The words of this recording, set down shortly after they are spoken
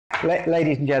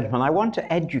Ladies and gentlemen, I want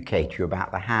to educate you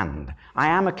about the hand. I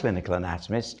am a clinical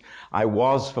anatomist. I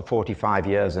was for 45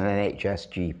 years an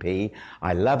NHS GP.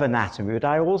 I love anatomy, but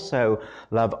I also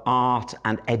love art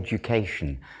and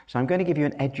education. So I'm going to give you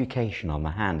an education on the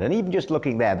hand. And even just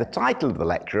looking there, the title of the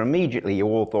lecture, immediately you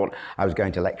all thought I was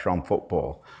going to lecture on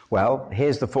football. Well,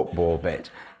 here's the football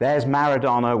bit. There's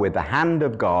Maradona with the hand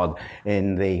of God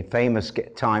in the famous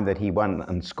time that he won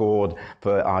and scored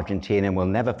for Argentina, and we'll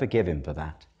never forgive him for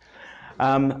that.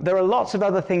 There are lots of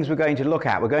other things we're going to look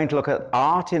at. We're going to look at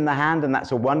art in the hand, and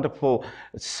that's a wonderful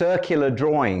circular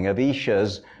drawing of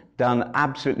Isha's done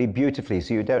absolutely beautifully,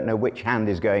 so you don't know which hand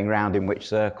is going round in which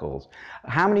circles.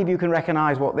 How many of you can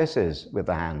recognize what this is with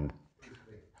the hand?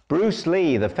 Bruce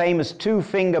Lee, the famous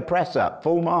two-finger press-up,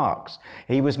 full marks.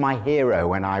 He was my hero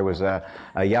when I was a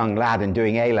young lad and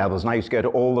doing A-levels, and I used to go to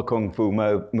all the Kung Fu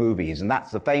movies, and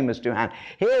that's the famous two-hand.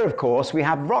 Here, of course, we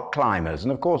have rock climbers,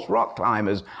 and of course, rock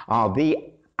climbers are the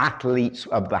athletes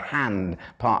of the hand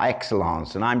par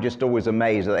excellence, and I'm just always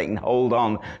amazed that they can hold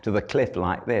on to the cliff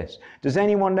like this. Does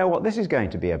anyone know what this is going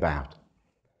to be about?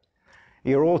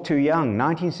 You're all too young.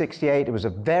 1968, it was a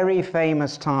very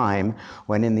famous time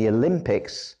when in the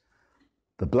Olympics,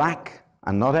 the black,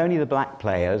 and not only the black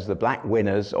players, the black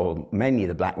winners, or mainly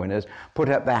the black winners, put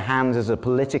up their hands as a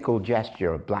political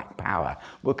gesture of black power.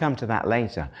 We'll come to that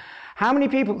later. How many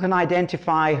people can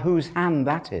identify whose hand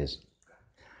that is?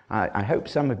 I hope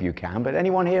some of you can, but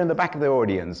anyone here in the back of the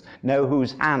audience know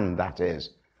whose hand that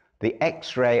is? The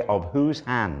X-ray of whose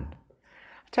hand?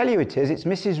 I tell you it is, it's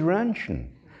Mrs. Röntgen.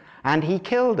 And he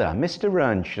killed her. Mr.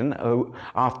 Röntgen,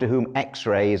 after whom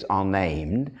X-rays are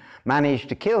named, managed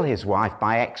to kill his wife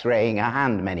by X-raying her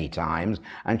hand many times,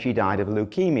 and she died of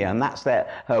leukemia. And that's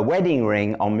her wedding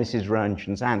ring on Mrs.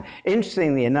 Röntgen's hand.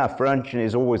 Interestingly enough, Röntgen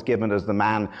is always given as the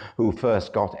man who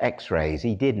first got X-rays.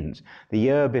 He didn't. The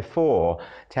year before,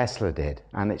 Tesla did.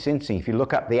 And it's interesting, if you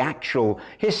look up the actual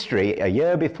history, a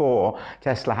year before,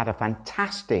 Tesla had a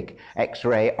fantastic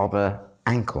X-ray of her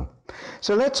ankle.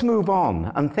 So let's move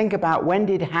on and think about, when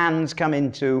did hands come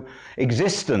into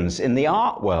existence in the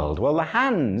art world? Well, the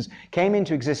hands came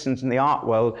into existence in the art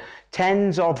world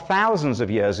tens of thousands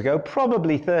of years ago,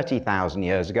 probably 30,000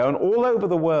 years ago, and all over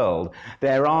the world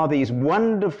there are these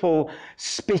wonderful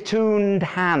spittooned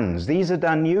hands. These are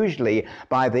done usually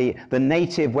by the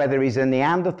native, whether he's a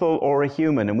Neanderthal or a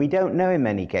human, and we don't know in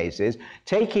many cases,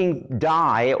 taking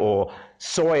dye or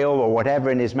soil or whatever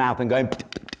in his mouth and going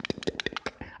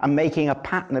and making a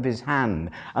pattern of his hand.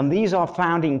 And these are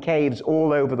found in caves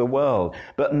all over the world.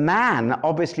 But man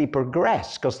obviously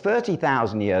progressed, because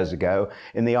 30,000 years ago,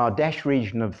 in the Ardèche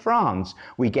region of France,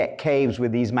 we get caves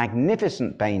with these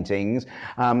magnificent paintings.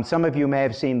 Some of you may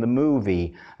have seen the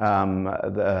movie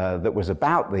that was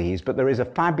about these, but there is a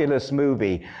fabulous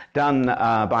movie done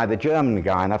by the German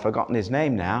guy, and I've forgotten his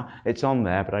name now. It's on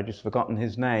there, but I've just forgotten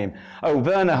his name. Oh,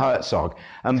 Werner Herzog.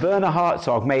 And Werner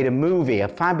Herzog made a movie, a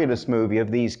fabulous movie of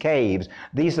these caves.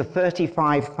 These are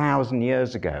 35,000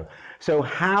 years ago. So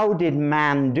how did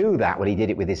man do that? Well, he did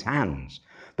it with his hands.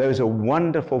 Those are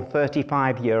wonderful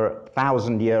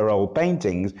 35,000-year-old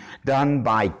paintings done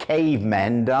by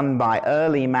cavemen, done by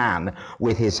early man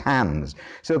with his hands.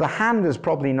 So the hand has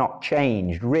probably not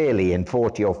changed really in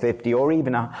 40 or 50 or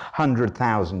even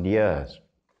 100,000 years.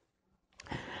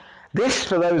 This,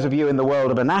 for those of you in the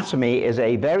world of anatomy, is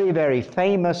a very, very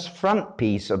famous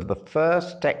frontispiece of the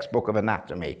first textbook of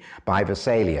anatomy by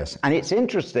Vesalius. And it's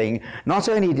interesting, not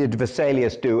only did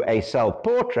Vesalius do a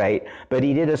self-portrait, but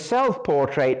he did a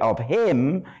self-portrait of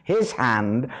him, his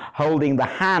hand, holding the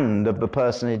hand of the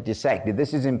person he dissected.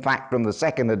 This is in fact from the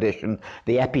second edition,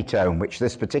 the epitome, which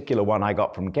this particular one I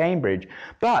got from Cambridge.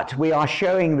 But we are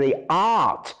showing the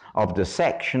art of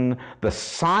dissection, the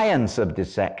science of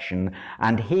dissection,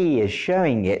 and he is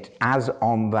showing it as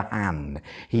on the hand.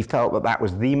 He felt that that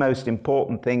was the most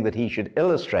important thing that he should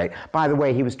illustrate. By the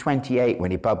way, he was 28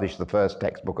 when he published the first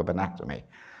textbook of anatomy.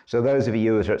 So those of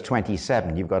you who are at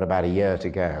 27, you've got about a year to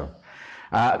go.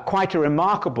 Quite a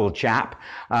remarkable chap.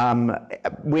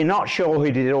 We're not sure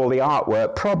who did all the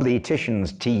artwork. Probably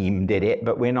Titian's team did it,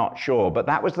 but we're not sure. But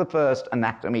that was the first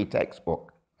anatomy textbook.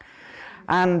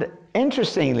 And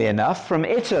interestingly enough, from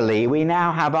Italy, we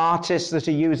now have artists that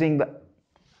are using the...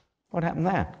 What happened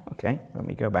there? Okay, let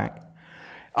me go back.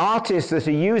 Artists that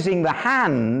are using the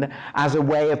hand as a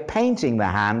way of painting the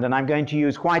hand, and I'm going to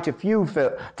use quite a few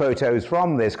photos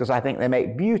from this because I think they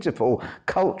make beautiful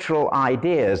cultural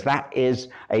ideas. That is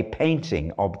a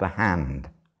painting of the hand.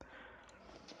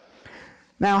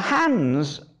 Now,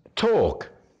 hands talk.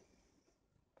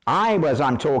 as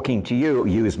I'm talking to you,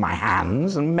 use my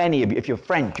hands, and many of you, if you're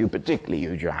French, you particularly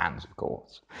use your hands, of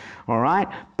course. All right?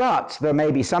 But there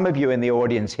may be some of you in the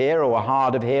audience here who are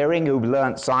hard of hearing, who've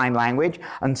learnt sign language,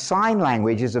 and sign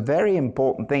language is a very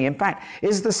important thing. In fact,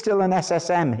 is there still an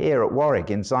SSM here at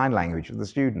Warwick in sign language for the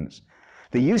students?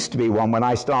 There used to be one when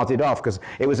I started off, because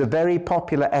it was a very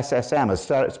popular SSM,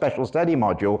 a special study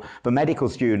module for medical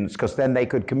students, because then they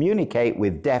could communicate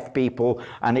with deaf people,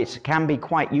 and it can be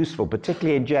quite useful,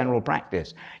 particularly in general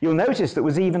practice. You'll notice there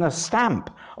was even a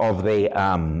stamp of the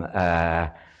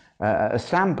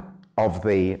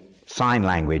sign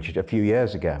language a few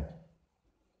years ago.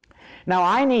 Now,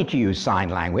 I need to use sign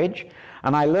language,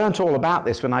 and I learnt all about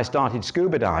this when I started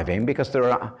scuba diving, because there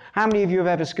are... How many of you have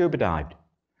ever scuba dived?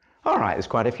 All right, there's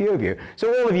quite a few of you.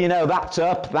 So all of you know that's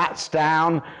up, that's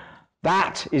down,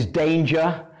 that is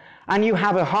danger, and you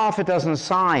have half a dozen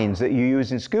signs that you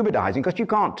use in scuba diving because you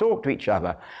can't talk to each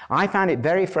other. I found it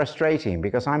very frustrating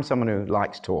because I'm someone who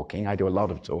likes talking. I do a lot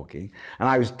of talking. And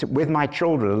I was with my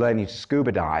children learning to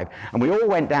scuba dive, and we all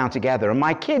went down together, and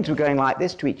my kids were going like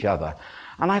this to each other.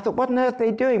 And I thought, what on earth are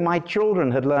they doing? My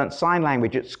children had learnt sign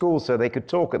language at school so they could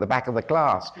talk at the back of the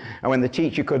class, and when the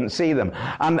teacher couldn't see them.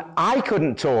 And I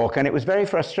couldn't talk, and it was very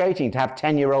frustrating to have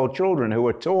 10-year-old children who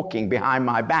were talking behind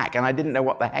my back, and I didn't know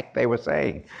what the heck they were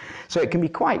saying. So it can be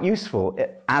quite useful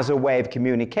as a way of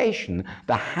communication.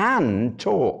 The hand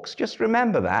talks. Just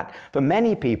remember that. For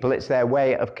many people, it's their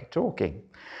way of talking.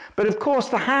 But of course,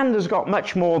 the hand has got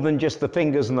much more than just the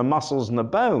fingers and the muscles and the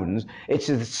bones. It's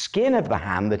the skin of the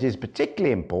hand that is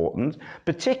particularly important,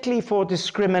 particularly for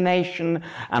discrimination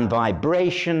and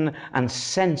vibration and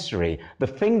sensory. The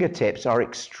fingertips are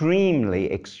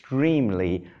extremely,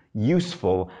 extremely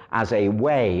useful as a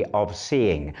way of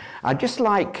seeing. I'd just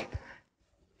like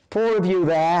 4 of you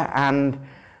there and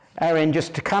Erin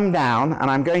just to come down, and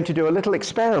I'm going to do a little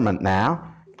experiment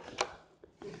now.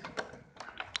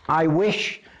 I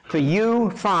wish for you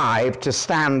 5 to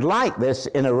stand like this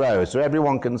in a row so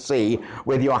everyone can see,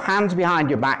 with your hands behind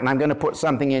your back, and I'm going to put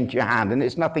something into your hand, and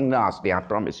it's nothing nasty, I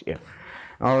promise you.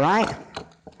 All right?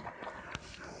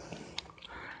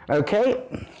 Okay,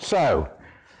 so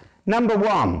number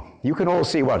 1, you can all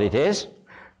see what it is.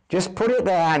 Just put it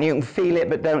there and you can feel it,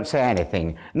 but don't say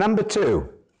anything. Number 2,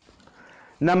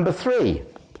 number 3,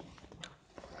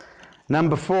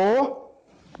 number 4,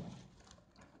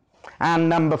 and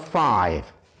number 5.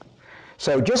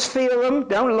 So just feel them,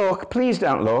 don't look, please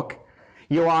don't look.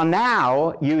 You are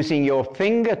now using your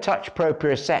finger touch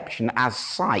proprioception as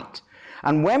sight.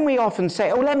 And when we often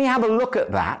say, oh, let me have a look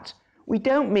at that, we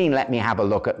don't mean let me have a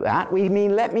look at that, we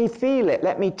mean let me feel it,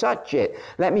 let me touch it,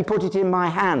 let me put it in my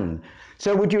hand.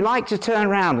 So would you like to turn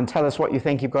around and tell us what you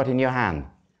think you've got in your hand?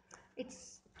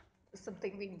 It's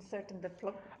something we insert in the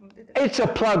plug. It's a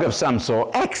plug of some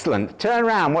sort. Excellent. Turn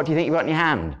around, what do you think you've got in your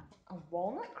hand? A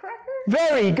walnut cracker?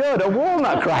 Very good, a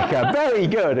walnut cracker, very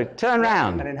good. Turn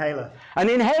round. An inhaler. An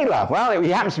inhaler. Well, he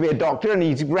happens to be a doctor and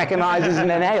he recognises an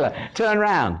inhaler. Turn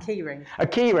round. Keyring. A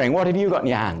keyring. What have you got in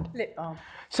your hand? Lip balm.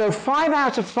 So 5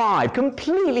 out of 5,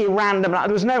 completely random. There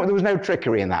was no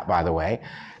trickery in that, by the way.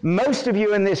 Most of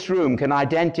you in this room can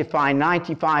identify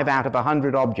 95 out of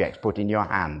 100 objects put in your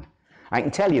hand. I can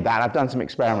tell you that. I've done some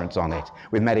experiments on it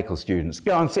with medical students.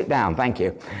 Go on, sit down, thank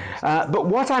you. But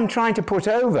what I'm trying to put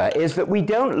over is that we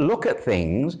don't look at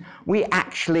things, we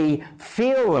actually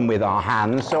feel them with our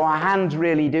hands, so our hands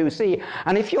really do see.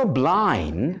 And if you're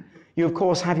blind, you of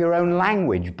course have your own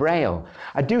language, Braille.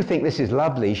 I do think this is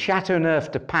lovely.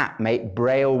 Chateauneuf de Pape make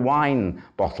Braille wine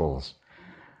bottles.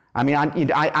 I mean,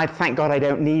 I thank God I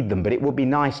don't need them, but it would be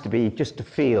nice to be, just to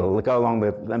feel, go along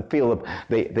with and feel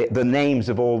the names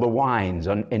of all the wines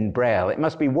in Braille. It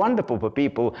must be wonderful for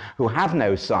people who have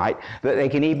no sight that they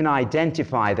can even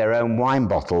identify their own wine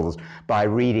bottles by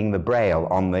reading the Braille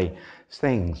on the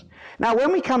things. Now,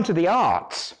 when we come to the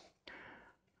arts,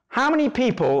 how many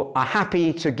people are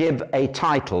happy to give a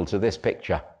title to this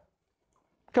picture?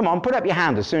 Come on, put up your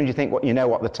hand as soon as you think you know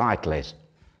what the title is.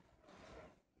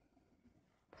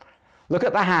 Look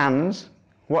at the hands.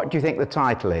 What do you think the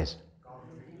title is?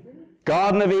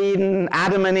 Garden of Eden,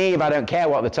 Adam and Eve, I don't care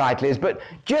what the title is, but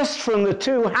just from the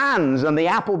 2 hands and the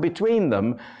apple between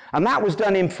them, and that was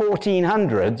done in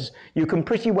 1400s, you can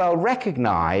pretty well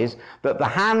recognize that the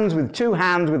hands with 2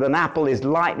 hands with an apple is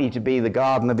likely to be the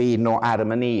Garden of Eden or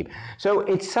Adam and Eve. So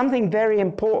it's something very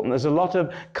important. There's a lot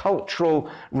of cultural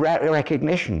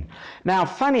recognition. Now,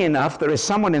 funny enough, there is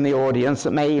someone in the audience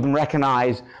that may even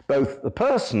recognize both the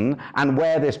person and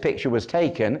where this picture was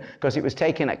taken, because it was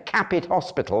taken at Capit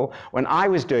Hospital when I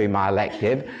was doing my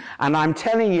elective, and I'm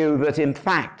telling you that, in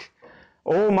fact,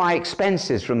 all my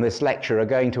expenses from this lecture are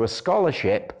going to a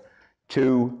scholarship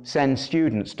to send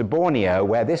students to Borneo,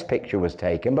 where this picture was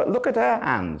taken, but look at her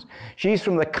hands. She's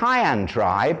from the Kayan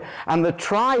tribe, and the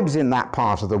tribes in that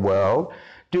part of the world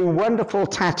do wonderful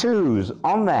tattoos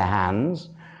on their hands,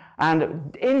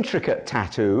 and intricate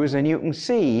tattoos, and you can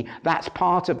see that's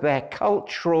part of their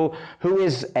cultural, who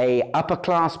is a upper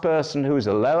class person, who's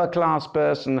a lower class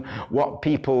person, what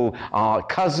people are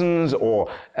cousins,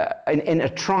 or in a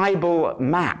tribal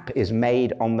map is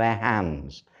made on their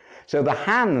hands. So the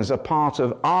hands are part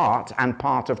of art and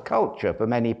part of culture for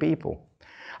many people.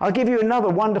 I'll give you another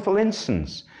wonderful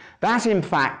instance. That, in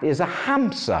fact, is a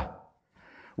hamsa,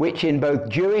 which in both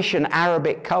Jewish and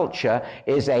Arabic culture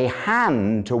is a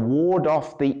hand to ward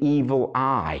off the evil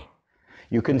eye.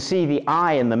 You can see the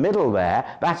eye in the middle there.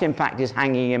 That, in fact, is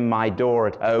hanging in my door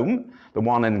at home, the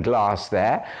one in glass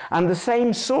there. And the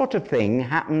same sort of thing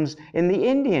happens in the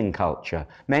Indian culture.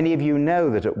 Many of you know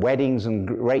that at weddings and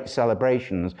great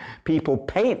celebrations, people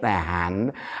paint their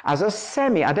hand as a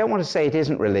I don't want to say it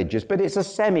isn't religious, but it's a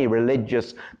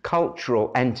semi-religious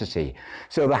cultural entity.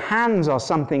 So the hands are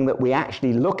something that we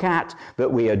actually look at,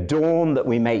 that we adorn, that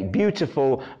we make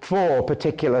beautiful for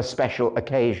particular special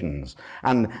occasions.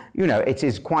 And, you know, it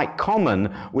is quite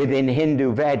common within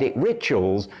Hindu Vedic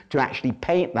rituals to actually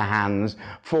paint the hands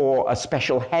for a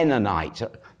special henna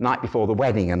night before the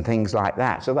wedding and things like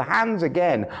that. So the hands,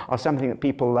 again, are something that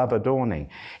people love adorning.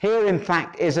 Here, in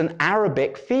fact, is an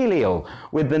Arabic filial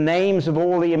with the names of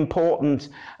all the important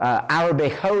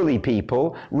Arabic holy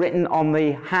people written on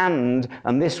the hand,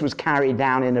 and this was carried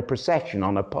down in a procession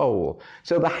on a pole.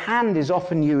 So the hand is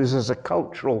often used as a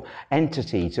cultural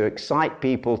entity to excite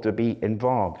people to be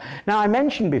involved. Now, I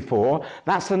mentioned before,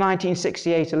 that's the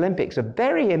 1968 Olympics, a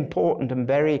very important and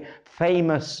very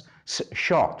famous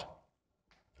shot.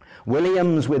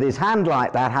 Williams, with his hand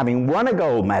like that, having won a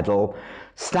gold medal,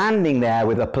 standing there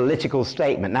with a political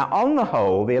statement. Now, on the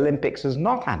whole, the Olympics has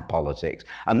not had politics,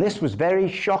 and this was very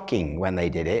shocking when they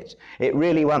did it. It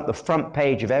really went the front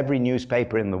page of every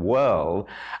newspaper in the world,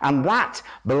 and that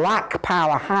black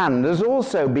power hand has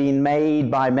also been made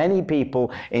by many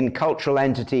people in cultural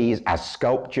entities as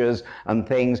sculptures and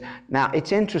things. Now,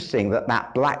 it's interesting that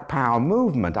that black power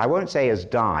movement, I won't say has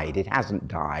died, it hasn't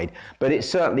died, but it's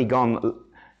certainly gone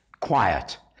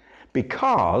quiet,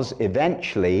 because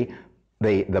eventually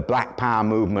the Black Power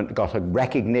movement got a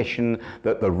recognition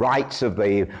that the rights of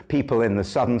the people in the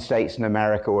southern states in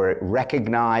America were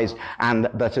recognized, and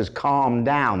that has calmed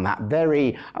down that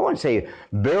very, I won't say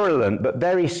virulent, but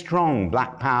very strong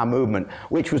Black Power movement,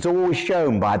 which was always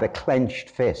shown by the clenched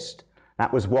fist.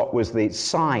 That was what was the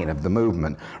sign of the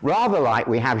movement. Rather like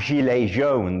we have gilets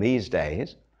jaunes these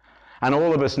days. And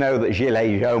all of us know that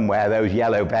gilets jaunes wear those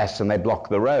yellow vests and they block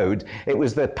the roads. It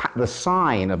was the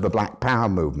sign of the Black Power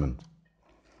movement.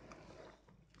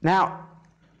 Now,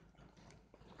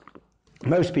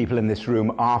 most people in this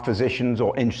room are physicians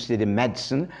or interested in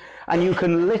medicine, and you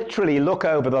can literally look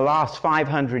over the last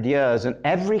 500 years, and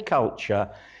every culture,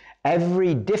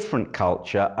 every different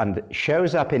culture, and it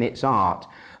shows up in its art.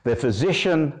 The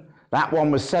physician, that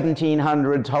one was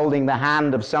 1700s, holding the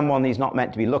hand of someone he's not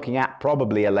meant to be looking at,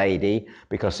 probably a lady,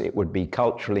 because it would be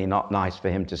culturally not nice for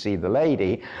him to see the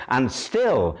lady. And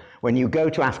still, when you go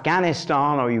to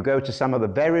Afghanistan or you go to some of the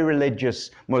very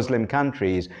religious Muslim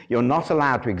countries, you're not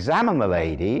allowed to examine the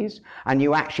ladies, and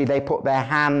they put their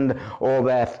hand or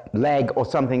their leg or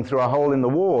something through a hole in the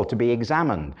wall to be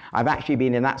examined. I've actually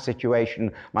been in that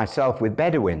situation myself with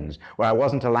Bedouins, where I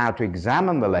wasn't allowed to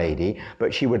examine the lady,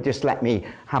 but she would just let me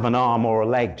have an arm or a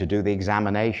leg to do the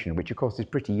examination, which of course is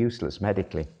pretty useless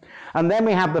medically. And then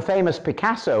we have the famous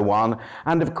Picasso one,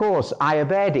 and of course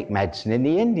Ayurvedic medicine in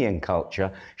the Indian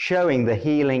culture, showing the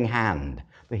healing hand.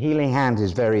 The healing hand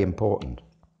is very important.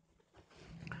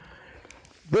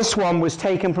 This one was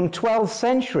taken from 12th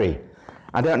century.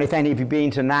 I don't know if any of you have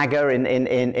been to Naga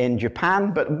in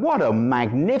Japan, but what a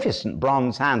magnificent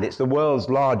bronze hand. It's the world's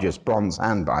largest bronze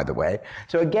hand, by the way.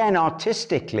 So again,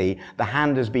 artistically, the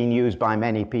hand has been used by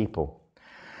many people.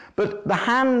 But the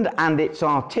hand and its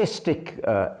artistic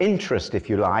interest, if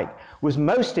you like, was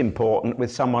most important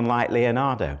with someone like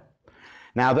Leonardo.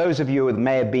 Now, those of you who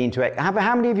may have been to,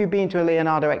 how many of you have been to a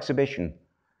Leonardo exhibition?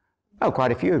 Oh,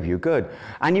 quite a few of you, good.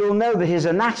 And you'll know that his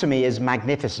anatomy is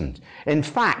magnificent. In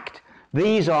fact,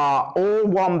 these are all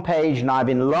one page, and I've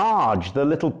enlarged the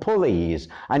little pulleys,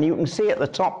 and you can see at the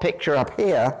top picture up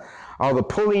here are the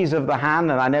pulleys of the hand,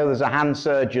 and I know there's a hand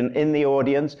surgeon in the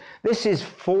audience. This is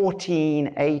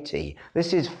 1480.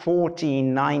 This is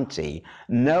 1490.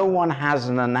 No one has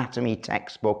an anatomy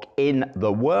textbook in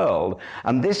the world,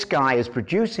 and this guy is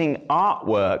producing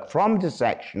artwork from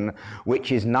dissection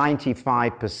which is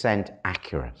 95%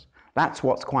 accurate. That's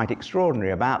what's quite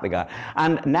extraordinary about the guy.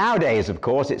 And nowadays, of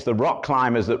course, it's the rock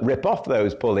climbers that rip off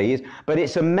those pulleys, but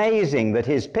it's amazing that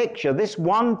his picture, this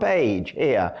one page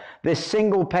here, this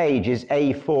single page is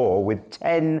A4 with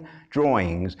 10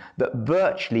 drawings that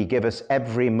virtually give us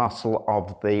every muscle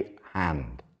of the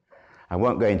hand. I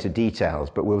won't go into details,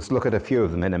 but we'll look at a few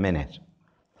of them in a minute.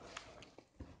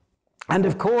 And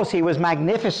of course, he was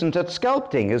magnificent at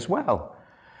sculpting as well.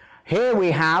 Here we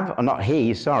have, or not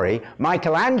he, sorry,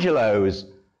 Michelangelo's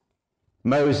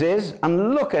Moses,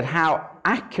 and look at how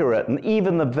accurate, and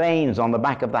even the veins on the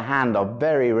back of the hand are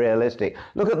very realistic.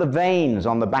 Look at the veins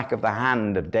on the back of the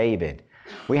hand of David.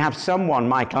 We have someone,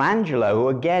 Michelangelo, who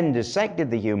again dissected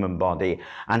the human body,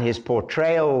 and his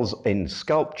portrayals in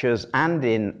sculptures and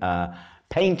in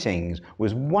paintings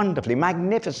was wonderfully,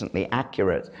 magnificently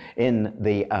accurate in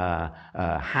the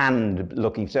hand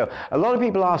looking. So a lot of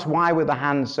people ask, why were the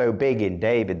hands so big in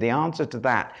David? The answer to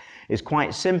that is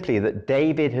quite simply that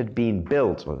David had been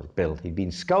he'd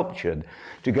been sculptured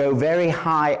to go very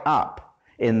high up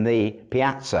in the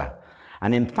piazza.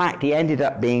 And in fact, he ended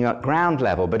up being at ground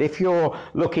level. But if you're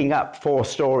looking up 4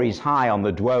 stories high on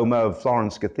the Duomo of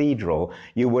Florence Cathedral,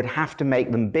 you would have to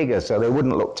make them bigger so they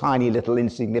wouldn't look tiny little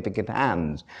insignificant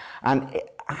hands. And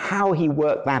how he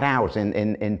worked that out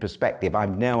in perspective,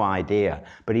 I've no idea.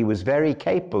 But he was very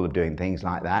capable of doing things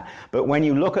like that. But when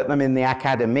you look at them in the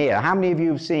Accademia, how many of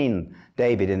you have seen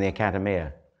David in the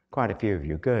Accademia? Quite a few of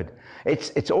you, good.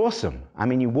 It's awesome. I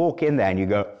mean, you walk in there and you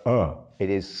go, oh. It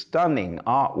is stunning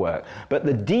artwork, but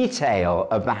the detail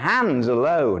of the hands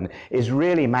alone is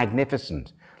really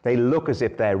magnificent. They look as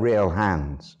if they're real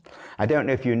hands. I don't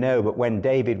know if you know, but when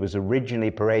David was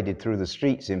originally paraded through the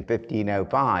streets in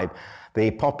 1505, the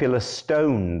populace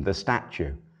stoned the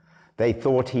statue. They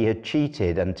thought he had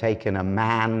cheated and taken a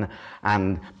man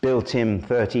and built him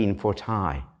 13 foot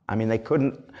high. I mean, they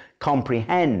couldn't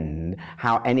comprehend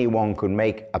how anyone could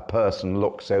make a person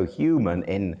look so human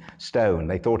in stone.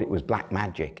 They thought it was black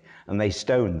magic, and they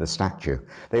stoned the statue.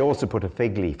 They also put a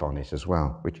fig leaf on it as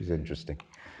well, which is interesting.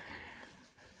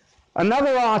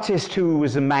 Another artist who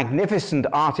was a magnificent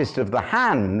artist of the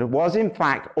hand was, in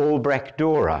fact, Albrecht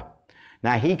Dürer.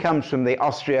 Now, he comes from the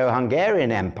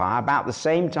Austro-Hungarian Empire about the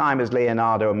same time as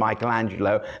Leonardo and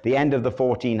Michelangelo, the end of the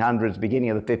 1400s,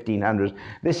 beginning of the 1500s.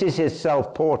 This is his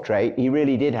self-portrait. He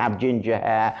really did have ginger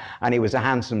hair, and he was a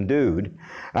handsome dude.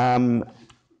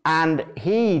 And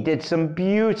he did some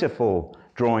beautiful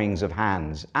drawings of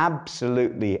hands,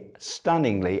 absolutely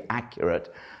stunningly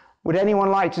accurate. Would anyone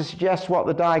like to suggest what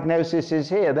the diagnosis is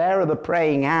here? There are the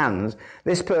praying hands.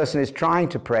 This person is trying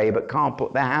to pray but can't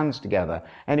put their hands together.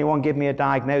 Anyone give me a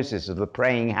diagnosis of the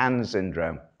praying hand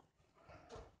syndrome?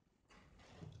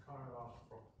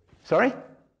 Sorry?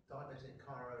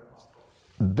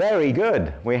 Very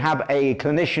good. We have a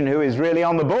clinician who is really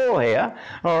on the ball here.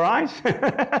 All right.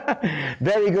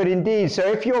 Very good indeed.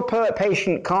 So if your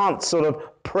patient can't sort of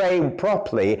pray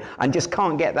properly and just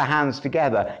can't get their hands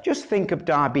together, just think of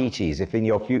diabetes if in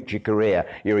your future career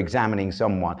you're examining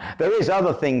someone. There is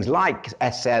other things like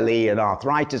SLE and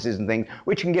arthritis and things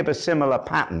which can give a similar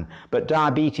pattern, but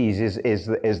diabetes is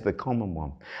the common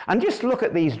one. And just look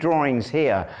at these drawings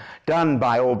here done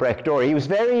by Albrecht Dürer. He was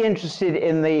very interested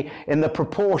in the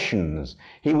proportions.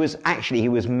 He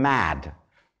was mad.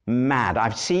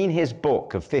 I've seen his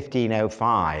book of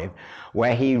 1505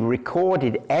 where he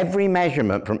recorded every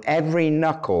measurement from every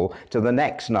knuckle to the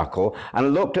next knuckle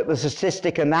and looked at the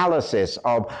statistic analysis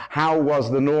of how was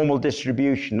the normal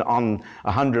distribution on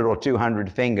 100 or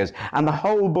 200 fingers. And the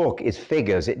whole book is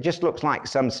figures. It just looks like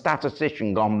some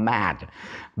statistician gone mad.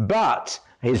 But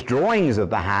his drawings of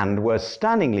the hand were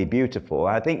stunningly beautiful.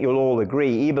 I think you'll all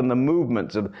agree, even the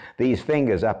movements of these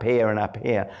fingers up here and up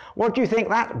here. What do you think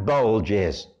that bulge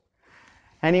is?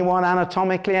 Anyone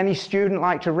anatomically, any student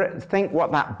like to think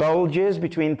what that bulge is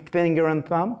between finger and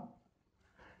thumb?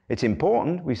 It's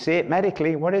important. We see it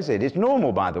medically. What is it? It's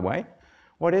normal, by the way.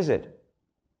 What is it?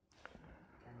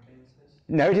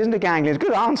 No, it isn't a ganglion. It's a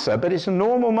good answer, but it's a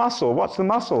normal muscle. What's the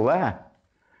muscle there?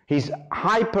 He's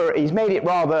made it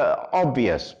rather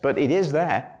obvious, but it is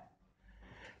there.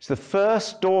 It's the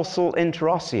first dorsal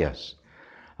interosseous.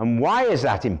 And why is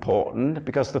that important?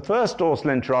 Because the first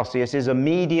dorsal interosseous is a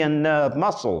median nerve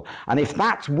muscle. And if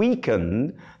that's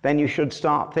weakened, then you should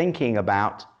start thinking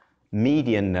about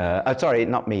ulnar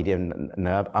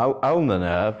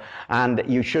nerve, and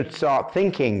you should start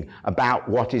thinking about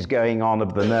what is going on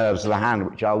of the nerves of the hand,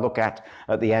 which I'll look at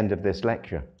the end of this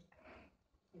lecture.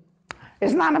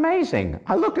 Isn't that amazing?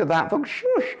 I looked at that and thought,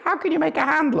 shush, how can you make a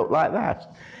hand look like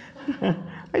that?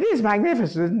 It is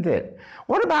magnificent, isn't it?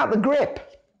 What about the grip?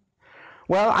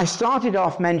 Well, I started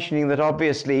off mentioning that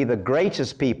obviously the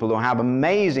greatest people who have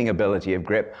amazing ability of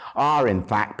grip are in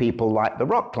fact people like the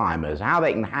rock climbers, how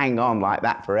they can hang on like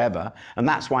that forever. And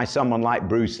that's why someone like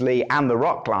Bruce Lee and the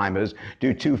rock climbers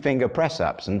do 2-finger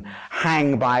press-ups and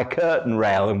hang by a curtain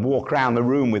rail and walk around the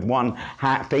room with one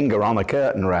finger on a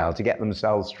curtain rail to get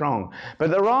themselves strong.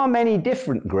 But there are many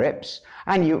different grips,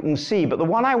 and you can see, but the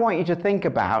one I want you to think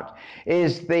about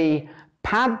is the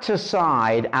pad to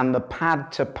side and the pad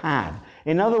to pad.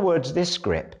 In other words, this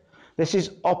grip, this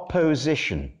is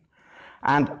opposition.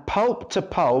 And pulp to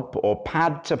pulp or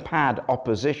pad to pad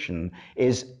opposition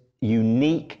is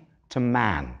unique to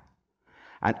man.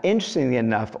 And interestingly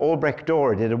enough, Albrecht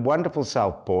Dürer did a wonderful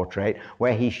self-portrait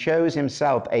where he shows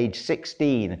himself age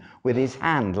 16 with his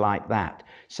hand like that,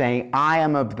 saying, I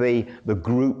am of the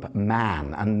group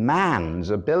man, and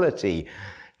man's ability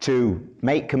to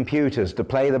make computers, to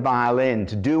play the violin,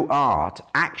 to do art,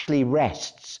 actually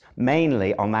rests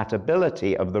mainly on that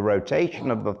ability of the rotation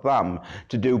of the thumb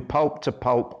to do pulp to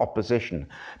pulp opposition.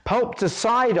 Pulp to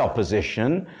side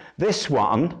opposition, this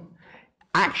one,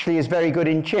 actually is very good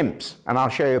in chimps, and I'll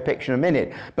show you a picture in a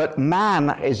minute. But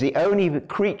man is the only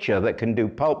creature that can do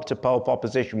pulp to pulp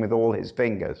opposition with all his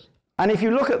fingers. And if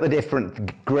you look at the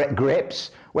different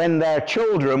grips, when they're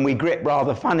children, we grip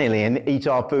rather funnily and eat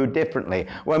our food differently.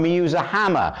 When we use a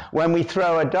hammer, when we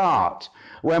throw a dart,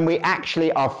 when we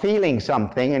actually are feeling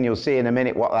something, and you'll see in a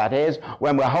minute what that is,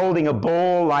 when we're holding a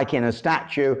ball like in a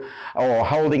statue, or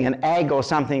holding an egg or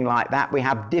something like that, we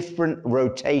have different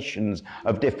rotations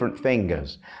of different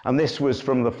fingers. And this was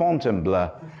from the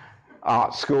Fontainebleau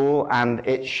Art School, and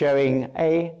it's showing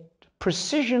a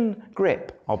precision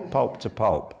grip of pulp to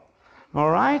pulp. All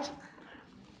right?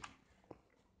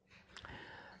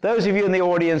 Those of you in the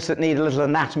audience that need a little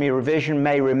anatomy revision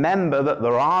may remember that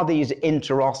there are these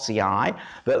interossei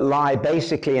that lie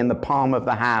basically in the palm of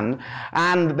the hand,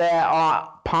 and there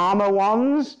are palmar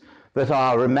ones that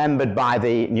are remembered by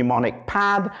the mnemonic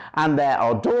pad, and there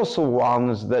are dorsal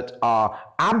ones that are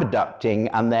abducting,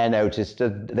 and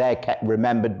they're kept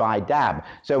remembered by dab.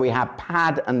 So we have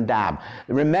pad and dab.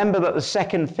 Remember that the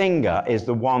second finger is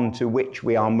the one to which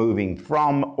we are moving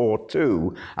from or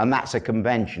to, and that's a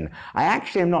convention. I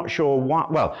actually am not sure why.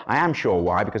 Well, I am sure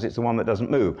why, because it's the one that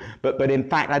doesn't move. But in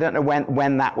fact, I don't know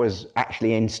when that was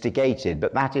actually instigated,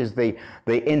 but that is the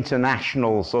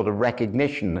international sort of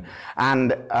recognition.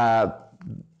 And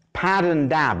pad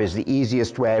and dab is the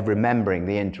easiest way of remembering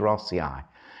the interossei.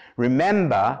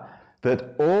 Remember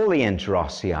that all the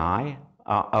interossei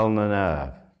are ulnar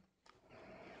nerve.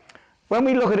 When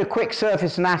we look at a quick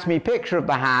surface anatomy picture of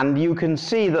the hand, you can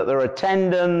see that there are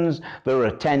tendons, there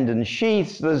are tendon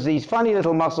sheaths, there's these funny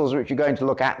little muscles which you're going to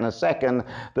look at in a second.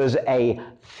 There's a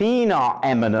thenar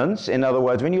eminence. In other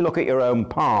words, when you look at your own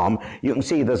palm, you can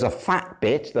see there's a fat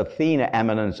bit, the thenar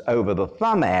eminence over the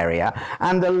thumb area,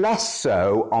 and the less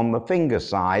so on the finger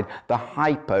side, the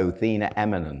hypothenar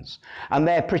eminence. And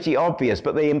they're pretty obvious,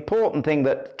 but the important thing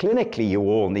that clinically you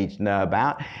all need to know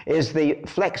about is the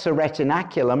flexor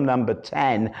retinaculum, number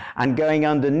 10, and going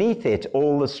underneath it,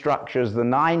 all the structures, the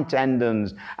 9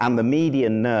 tendons and the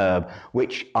median nerve,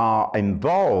 which are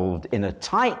involved in a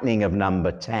tightening of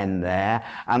number 10 there,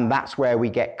 and that's where we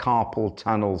get carpal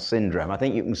tunnel syndrome. I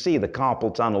think you can see the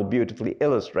carpal tunnel beautifully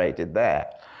illustrated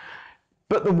there.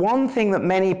 But the one thing that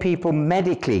many people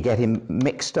medically get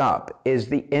mixed up is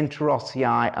the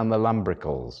interossei and the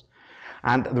lumbricals.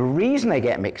 And the reason they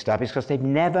get mixed up is because they've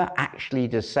never actually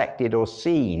dissected or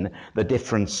seen the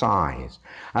different size.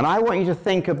 And I want you to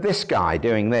think of this guy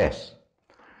doing this.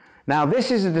 Now, this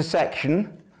is a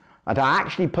dissection that I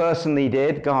actually personally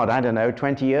did, God, I don't know,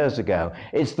 20 years ago.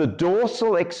 It's the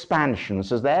dorsal expansion.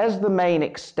 So there's the main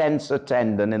extensor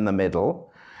tendon in the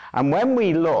middle. And when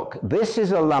we look, this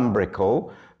is a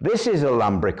lumbrical, this is a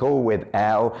lumbrical with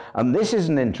L, and this is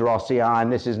an interossei,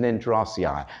 and this is an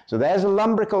interossei. So there's a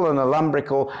lumbrical and a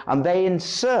lumbrical, and they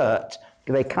insert,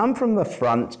 they come from the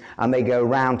front, and they go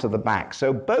round to the back.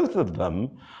 So both of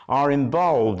them are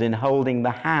involved in holding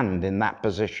the hand in that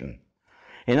position.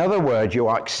 In other words, you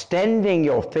are extending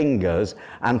your fingers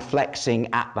and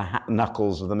flexing at the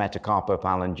knuckles of the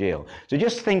metacarpophalangeal. So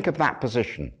just think of that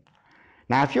position.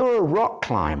 Now, if you're a rock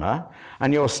climber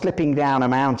and you're slipping down a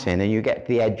mountain and you get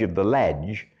to the edge of the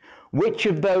ledge, which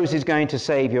of those is going to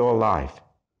save your life?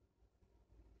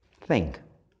 Think.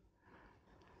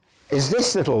 Is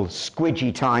this little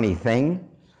squidgy tiny thing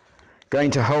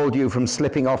going to hold you from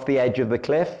slipping off the edge of the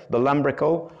cliff, the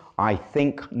lumbrical? I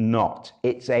think not.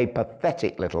 It's a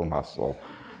pathetic little muscle.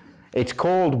 It's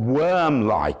called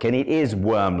worm-like, and it is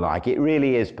worm-like. It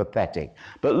really is pathetic.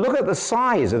 But look at the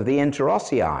size of the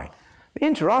interossei. The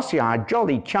interossei are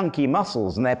jolly chunky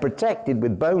muscles, and they're protected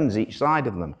with bones each side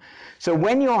of them. So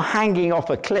when you're hanging off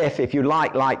a cliff, if you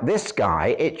like this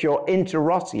guy, it's your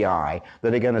interossei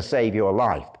that are going to save your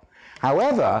life.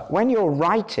 However, when you're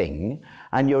writing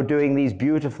and you're doing these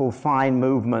beautiful fine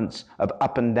movements of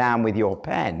up and down with your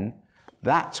pen,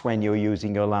 that's when you're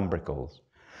using your lumbricals.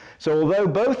 So although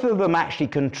both of them actually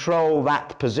control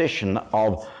that position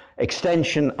of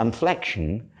extension and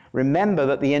flexion, remember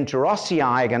that the interossei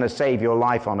are going to save your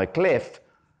life on a cliff.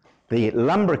 The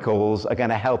lumbricals are going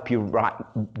to help you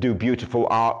do beautiful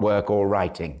artwork or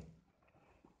writing.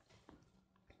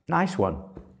 Nice one.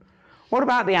 What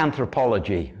about the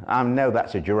anthropology? I know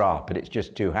that's a giraffe, but it's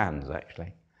just two hands,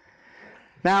 actually.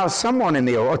 Now, someone in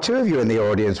the, or two of you in the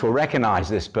audience will recognize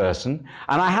this person,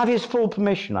 and I have his full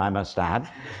permission, I must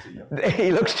add.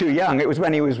 He looks too young. It was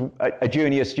when he was a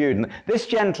junior student. This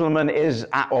gentleman is,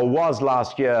 or was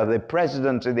last year, the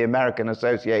president of the American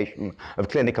Association of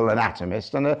Clinical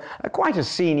Anatomists, and quite a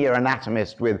senior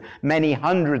anatomist with many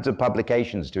hundreds of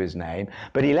publications to his name.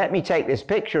 But he let me take this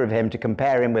picture of him to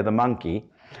compare him with a monkey.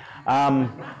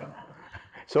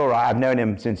 It's all right, I've known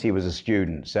him since he was a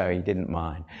student, so he didn't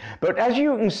mind. But as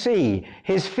you can see,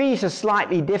 his feet are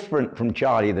slightly different from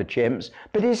Charlie the Chimp's,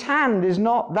 but his hand is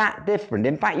not that different.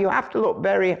 In fact, you have to look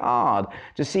very hard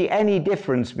to see any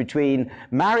difference between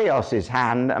Marios's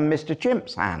hand and Mr.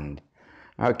 Chimp's hand,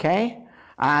 okay?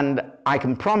 And I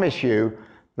can promise you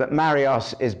that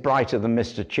Marios is brighter than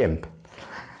Mr. Chimp.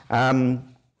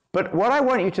 But what I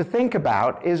want you to think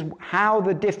about is how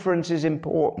the difference is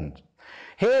important.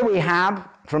 Here we have,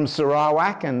 from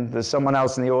Sarawak, and there's someone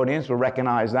else in the audience will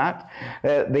recognize that,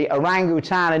 the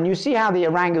orangutan, and you see how the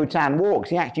orangutan walks.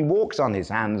 He actually walks on his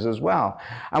hands as well.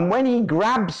 And when he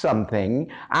grabs something,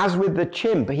 as with the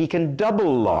chimp, he can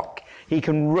double lock. He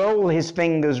can roll his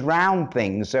fingers round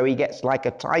things so he gets like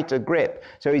a tighter grip.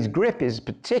 So his grip is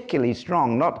particularly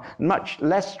strong, not much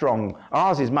less strong.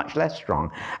 Ours is much less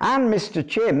strong. And Mr.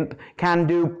 Chimp can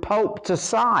do pulp to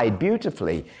side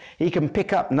beautifully. He can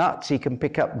pick up nuts, he can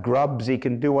pick up grubs, he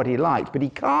can do what he likes, but he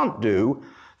can't do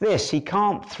this. He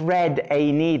can't thread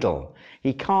a needle.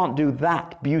 He can't do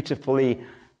that beautifully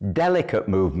delicate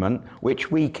movement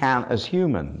which we can as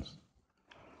humans.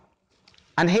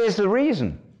 And here's the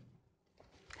reason.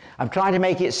 I'm trying to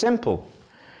make it simple.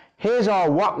 Here's our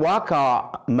wak-wak,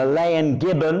 our Malayan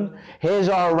gibbon. Here's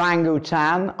our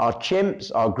orangutan, our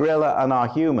chimps, our gorilla, and our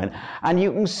human. And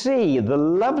you can see the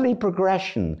lovely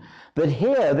progression that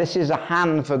here, this is a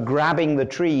hand for grabbing the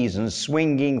trees and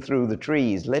swinging through the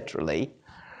trees, literally.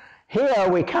 Here,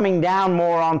 we're coming down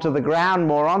more onto the ground,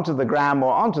 more onto the ground,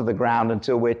 more onto the ground,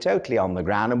 until we're totally on the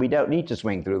ground and we don't need to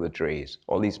swing through the trees,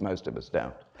 or at least most of us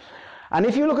don't. And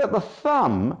if you look at the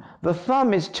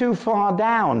thumb is too far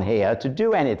down here to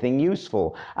do anything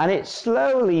useful, and it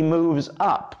slowly moves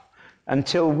up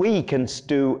until we can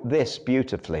do this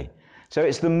beautifully. So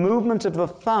it's the movement of the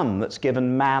thumb that's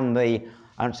given man the,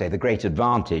 I don't say the great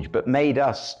advantage, but made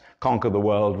us conquer the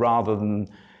world rather than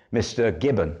Mr.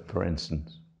 Gibbon, for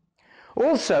instance.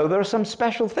 Also, there are some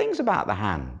special things about the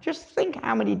hand. Just think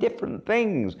how many different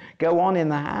things go on in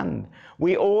the hand.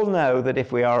 We all know that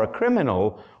if we are a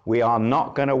criminal, we are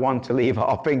not going to want to leave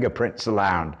our fingerprints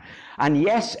around. And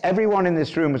yes, everyone in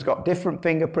this room has got different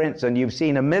fingerprints, and you've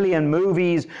seen a million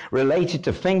movies related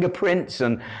to fingerprints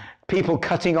and people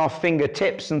cutting off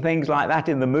fingertips and things like that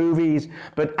in the movies.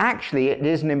 But actually, it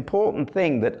is an important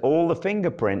thing that all the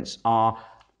fingerprints are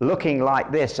looking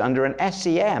like this. Under an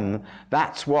SEM,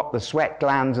 that's what the sweat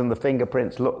glands and the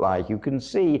fingerprints look like. You can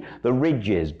see the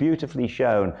ridges beautifully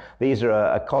shown. These are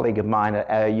a colleague of mine at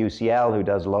UCL who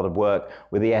does a lot of work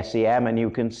with the SEM, and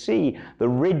you can see the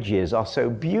ridges are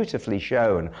so beautifully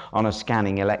shown on a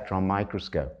scanning electron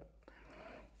microscope.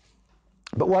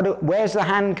 But where's the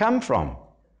hand come from?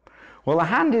 Well, the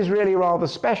hand is really rather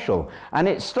special, and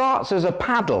it starts as a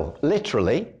paddle,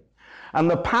 literally. And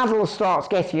the paddle starts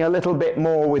getting a little bit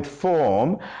more with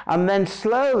form, and then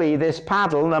slowly this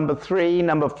paddle, number 3,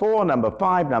 number 4, number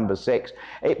 5, number 6,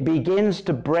 it begins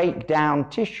to break down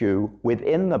tissue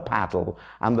within the paddle,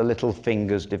 and the little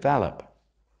fingers develop.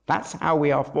 That's how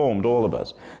we are formed, all of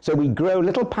us. So we grow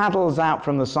little paddles out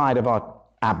from the side of our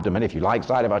abdomen, if you like,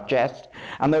 side of our chest,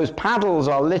 and those paddles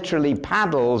are literally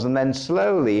paddles, and then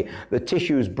slowly the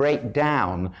tissues break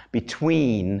down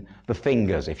between the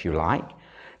fingers, if you like.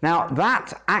 Now,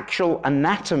 that actual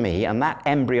anatomy and that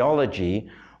embryology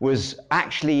was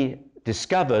actually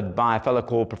discovered by a fellow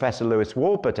called Professor Lewis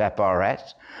Wolpe at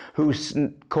FRS, who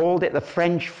called it the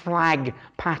French flag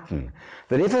pattern.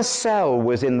 That if a cell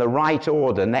was in the right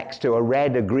order next to a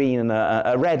red, a green, and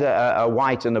a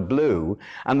white, and a blue,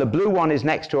 and the blue one is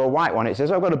next to a white one, it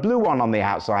says, I've got a blue one on the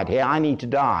outside here, I need to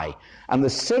die. And the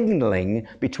signaling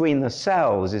between the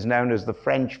cells is known as the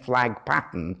French flag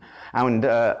pattern, and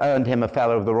earned him a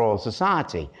Fellow of the Royal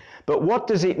Society. But what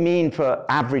does it mean for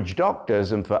average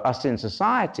doctors and for us in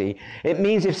society? It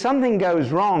means if something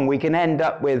goes wrong, we can end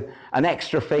up with an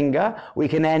extra finger, we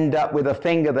can end up with a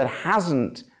finger that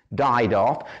hasn't died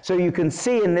off. So you can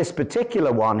see in this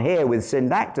particular one here with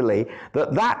syndactyly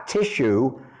that that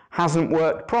tissue hasn't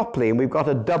worked properly, and we've got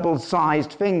a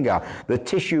double-sized finger. The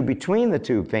tissue between the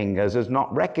two fingers has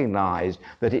not recognized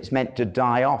that it's meant to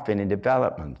die off in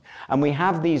development. And we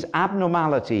have these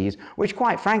abnormalities, which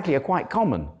quite frankly are quite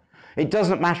common. It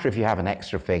doesn't matter if you have an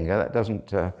extra finger,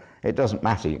 it doesn't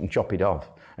matter, you can chop it off.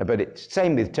 But it's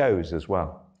same with toes as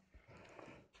well.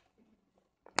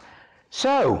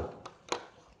 So,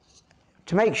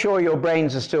 to make sure your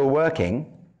brains are still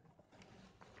working,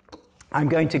 I'm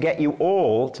going to get you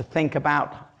all to think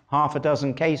about half a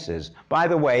dozen cases. By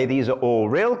the way, these are all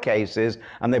real cases,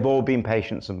 and they've all been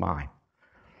patients of mine.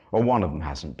 Or one of them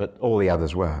hasn't, but all the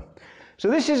others were. So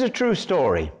this is a true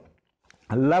story.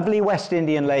 A lovely West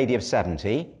Indian lady of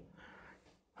 70,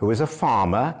 who was a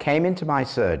farmer, came into my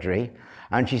surgery,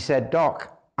 and she said,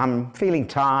 Doc, I'm feeling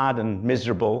tired and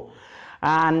miserable.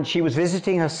 And she was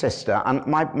visiting her sister, and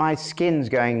my skin's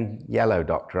going yellow,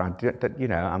 doctor.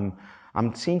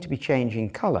 I'm seem to be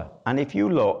changing color. And if you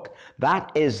look,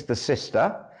 that is the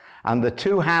sister, and the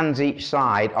two hands each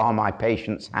side are my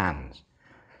patient's hands.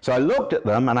 So I looked at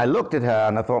them, and I looked at her,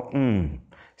 and I thought,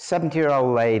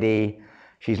 70-year-old lady,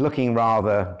 she's looking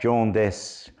rather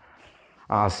jaundiced.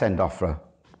 I'll send off for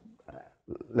a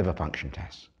liver function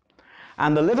test.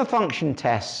 And the liver function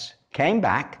tests came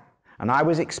back, and I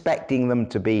was expecting them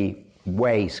to be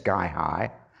way sky high,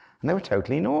 and they were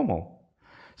totally normal.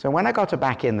 So when I got her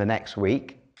back in the next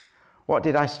week, what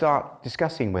did I start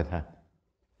discussing with her?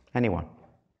 Anyone?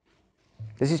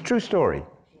 This is true story.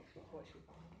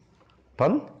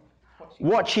 Pardon?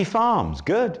 What she farms.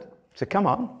 Good. So come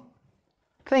on.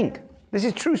 Think. This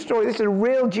is true story. This is a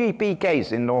real GP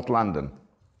case in North London.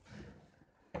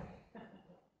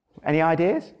 Any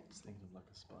ideas? Like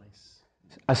a spice.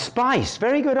 A spice.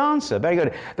 Very good answer. Very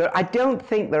good. I don't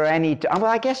think there are any. Well,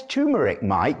 I guess turmeric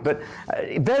might, but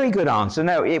very good answer.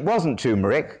 No, it wasn't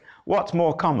turmeric. What's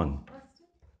more common? Mustard.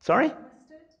 Sorry? Mustard.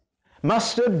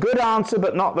 Mustard. Good answer,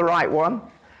 but not the right one.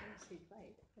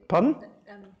 Pardon?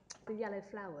 The yellow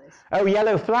flowers. Oh,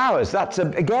 yellow flowers. That's,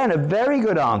 again, a very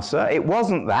good answer. It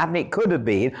wasn't that, and it could have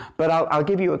been, but I'll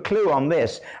give you a clue on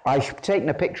this. I've taken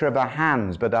a picture of her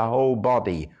hands, but her whole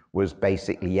body was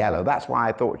basically yellow. That's why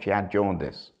I thought she had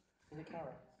jaundice.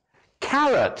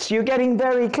 Carrots. You're getting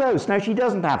very close. No, she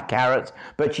doesn't have carrots,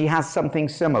 but she has something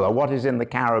similar. What is in the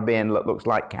Caribbean that looks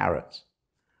like carrots?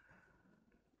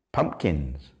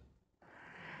 Pumpkins.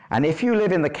 And if you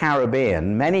live in the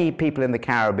Caribbean, many people in the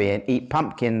Caribbean eat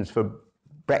pumpkins for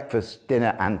breakfast,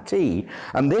 dinner, and tea.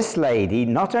 And this lady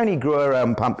not only grew her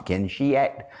own pumpkins, she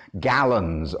ate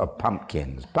gallons of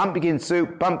pumpkins. Pumpkin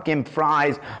soup, pumpkin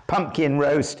fries, pumpkin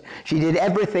roast. She did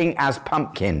everything as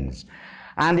pumpkins.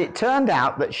 And it turned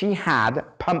out that she had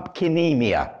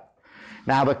pumpkinemia.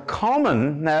 Now the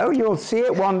common, no, you'll see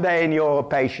it one day in your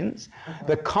patients,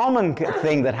 the common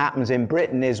thing that happens in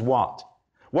Britain is what?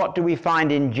 What do we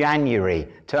find in January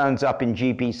turns up in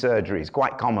GP surgeries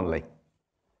quite commonly?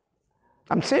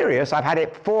 I'm serious. I've had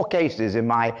it 4 cases in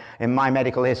my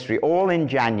medical history, all in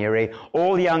January,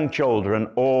 all young children,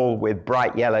 all with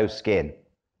bright yellow skin.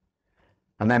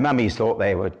 And their mummies thought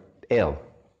they were ill.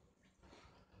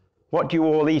 What do you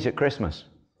all eat at Christmas?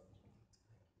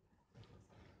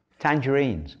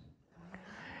 Tangerines.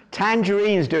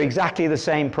 Tangerines do exactly the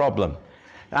same problem.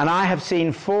 And I have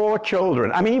seen 4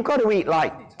 children. I mean, you've got to eat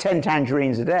like 10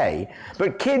 tangerines a day,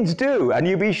 but kids do, and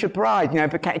you'd be surprised. You know,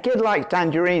 if a kid likes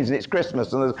tangerines and it's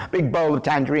Christmas and there's a big bowl of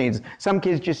tangerines, some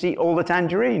kids just eat all the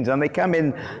tangerines, and they come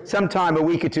in sometime a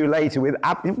week or 2 later with,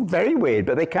 very weird,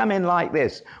 but they come in like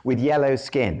this with yellow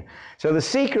skin. So the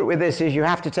secret with this is you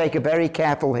have to take a very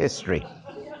careful history.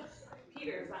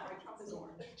 Peter, is that why Trump is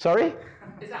orange? Sorry?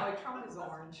 Is that why Trump is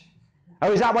orange?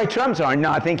 Oh, is that why Trump's orange?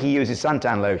 No, I think he uses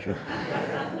suntan lotion.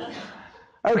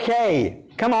 Okay,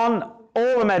 come on.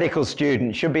 All the medical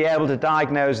students should be able to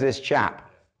diagnose this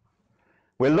chap.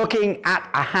 We're looking at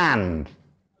a hand.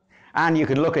 And you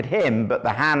can look at him, but the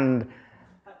hand...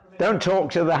 Don't talk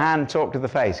to the hand, talk to the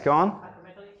face. Go on.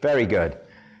 Very good.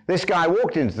 This guy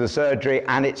walked into the surgery,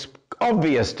 and it's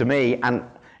obvious to me, and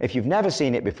If you've never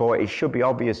seen it before, it should be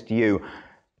obvious to you.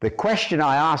 The question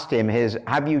I asked him is,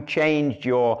 have you changed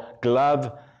your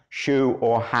glove, shoe,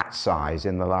 or hat size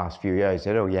in the last few years? He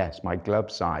said, oh yes, my glove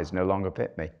size no longer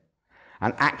fit me.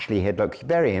 And actually he had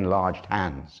very enlarged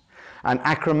hands. And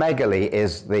acromegaly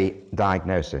is the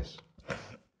diagnosis.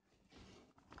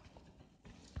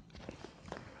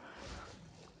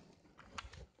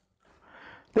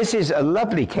 This is a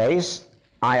lovely case.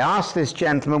 I asked this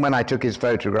gentleman when I took his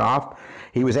photograph.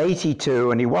 He was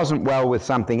 82 and he wasn't well with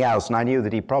something else, and I knew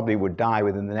that he probably would die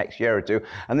within the next year or two.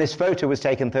 And this photo was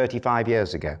taken 35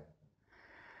 years ago.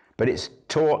 But it's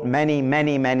taught many,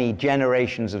 many, many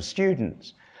generations of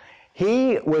students.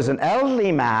 He was an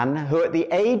elderly man who at the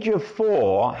age of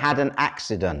 4 had an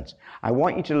accident. I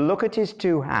want you to look at his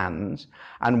two hands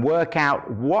and work out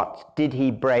what did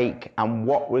he break and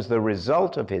what was the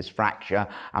result of his fracture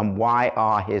and why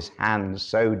are his hands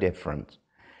so different.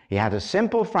 He had a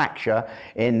simple fracture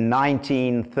in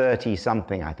 1930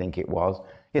 something, I think it was.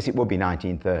 Yes, it would be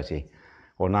 1930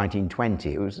 or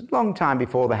 1920. It was a long time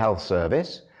before the health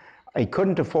service. He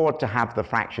couldn't afford to have the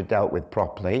fracture dealt with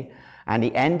properly, and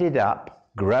he ended up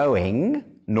growing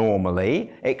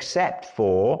normally except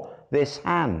for this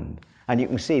hand. And you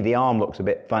can see the arm looks a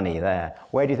bit funny there.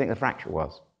 Where do you think the fracture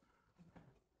was?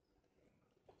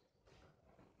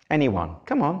 Anyone?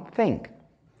 Come on, think.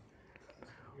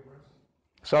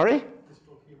 Sorry?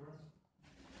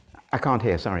 I can't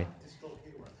hear, sorry.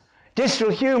 Distal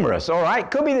humerus, all right.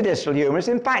 Could be the distal humerus.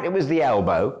 In fact, it was the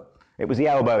elbow. It was the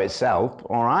elbow itself,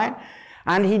 all right.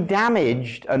 And he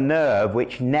damaged a nerve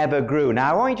which never grew.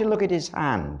 Now, I want you to look at his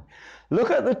hand.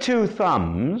 Look at the two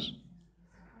thumbs,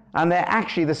 and they're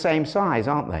actually the same size,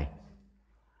 aren't they?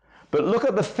 But look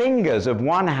at the fingers of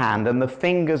one hand and the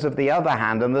fingers of the other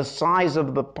hand and the size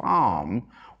of the palm.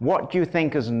 What do you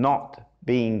think has not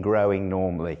been growing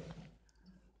normally?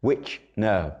 Which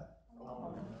nerve?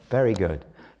 Very good.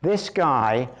 This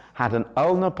guy had an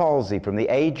ulnar palsy from the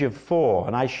age of 4,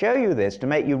 and I show you this to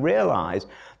make you realize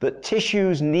that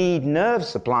tissues need nerve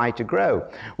supply to grow.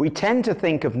 We tend to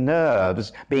think of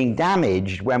nerves being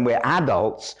damaged when we're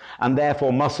adults and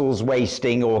therefore muscles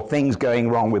wasting or things going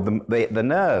wrong with the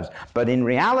nerves. But in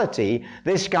reality,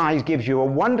 this guy gives you a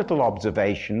wonderful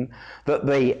observation that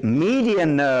the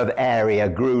median nerve area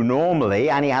grew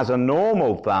normally and he has a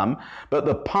normal thumb, but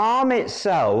the palm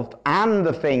itself and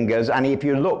the fingers, and if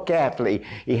you look carefully,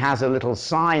 he has a little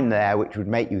sign there which would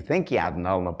make you think he had an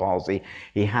ulnar palsy.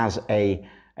 He has a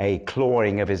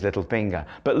clawing of his little finger.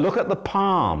 But look at the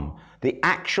palm. The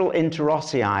actual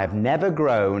interossei have never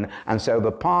grown, and so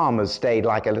the palm has stayed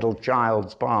like a little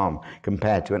child's palm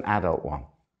compared to an adult one.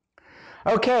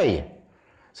 Okay,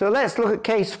 so let's look at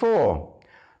case 4.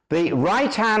 The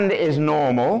right hand is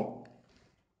normal.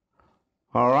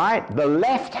 All right, the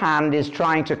left hand is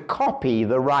trying to copy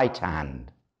the right hand.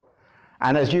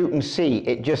 And as you can see,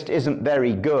 it just isn't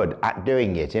very good at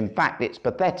doing it. In fact, it's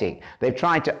pathetic. They've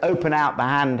tried to open out the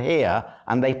hand here,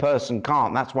 and the person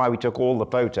can't. That's why we took all the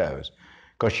photos,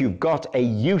 because you've got a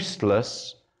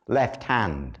useless left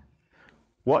hand.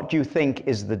 What do you think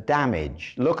is the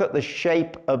damage? Look at the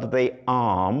shape of the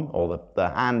arm, or the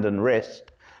hand and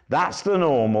wrist. That's the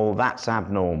normal, that's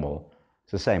abnormal.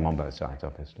 It's the same on both sides,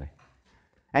 obviously.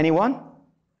 Anyone?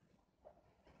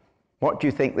 What do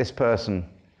you think this person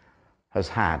has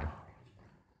had?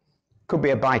 Could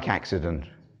be a bike accident.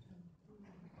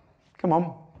 Come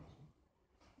on.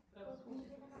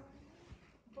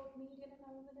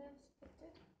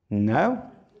 No.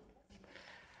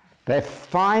 They're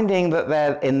finding that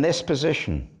they're in this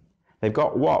position. They've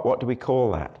got what? What do we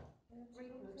call that?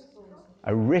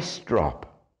 A wrist drop.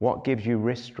 What gives you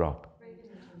wrist drop?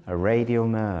 A radial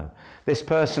nerve. This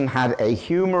person had a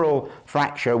humeral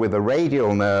fracture with a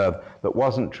radial nerve that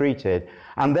wasn't treated.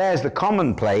 And there's the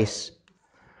commonplace.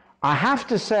 I have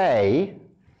to say,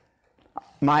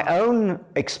 my own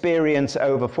experience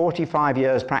over 45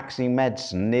 years practicing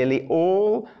medicine, nearly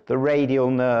all the radial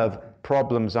nerve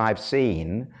problems I've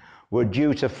seen were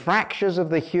due to fractures of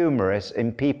the humerus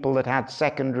in people that had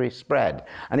secondary spread.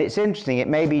 And it's interesting, it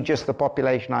may be just the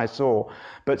population I saw,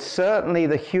 but certainly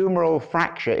the humeral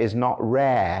fracture is not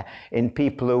rare in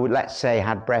people who, let's say,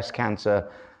 had breast cancer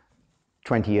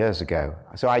 20 years ago.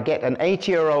 So I get an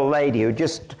 80-year-old lady who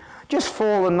just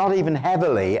fallen, not even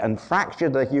heavily, and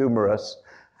fractured the humerus,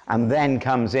 and then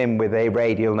comes in with a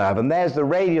radial nerve. And there's the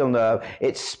radial nerve.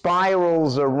 It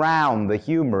spirals around the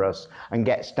humerus and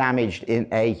gets damaged in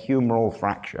a humeral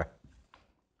fracture.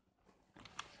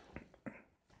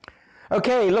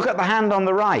 Okay, look at the hand on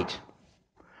the right.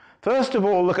 First of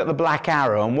all, look at the black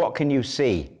arrow, and what can you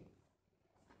see?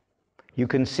 You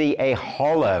can see a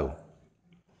hollow.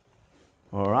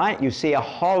 All right, you see a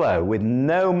hollow with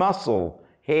no muscle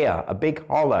here, a big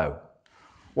hollow.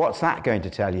 What's that going to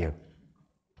tell you?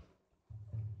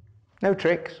 No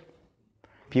tricks.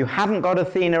 If you haven't got a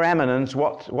thenar eminence,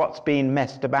 what's been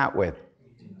messed about with?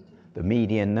 The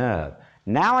median nerve.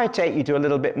 Now I take you to a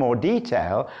little bit more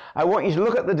detail. I want you to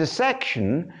look at the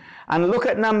dissection and look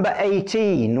at number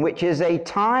 18, which is a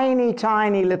tiny,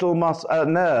 tiny little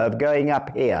nerve going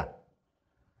up here.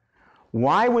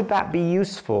 Why would that be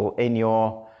useful in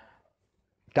your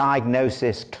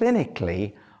diagnosis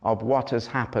clinically of what has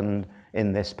happened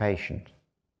in this patient?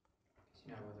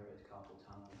 You know whether it's carpal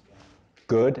tunnel again.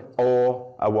 Good,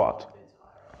 or a what?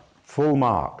 Full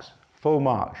marks. Full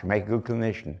marks. You make a good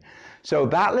clinician. So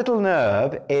that little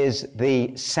nerve is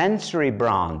the sensory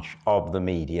branch of the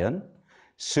median,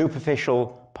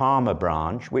 superficial palmar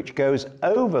branch, which goes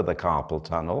over the carpal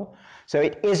tunnel, so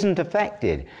it isn't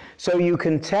affected. So you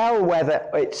can tell whether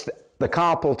it's the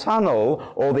carpal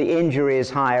tunnel or the injury is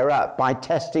higher up by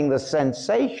testing the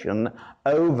sensation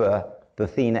over the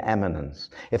thenar eminence.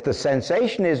 If the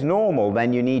sensation is normal,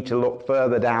 then you need to look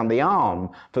further down the arm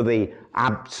for the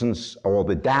absence or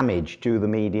the damage to the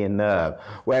median nerve.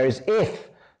 Whereas if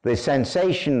the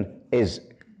sensation is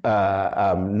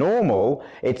normal,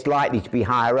 it's likely to be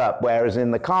higher up, whereas in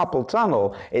the carpal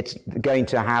tunnel, it's going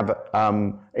to have,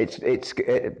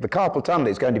 the carpal tunnel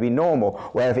is going to be normal,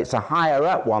 where if it's a higher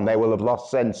up one, they will have lost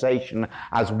sensation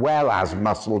as well as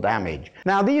muscle damage.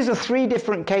 Now, these are three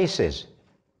different cases.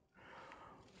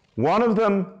 One of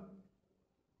them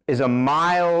is a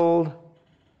mild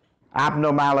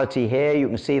abnormality here. You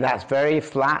can see that's very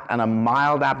flat, and a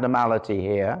mild abnormality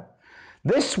here.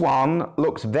 This one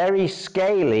looks very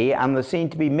scaly, and there seem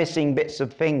to be missing bits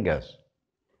of fingers.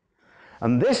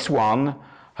 And this one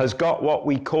has got what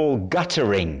we call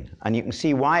guttering, and you can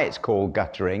see why it's called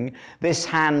guttering. This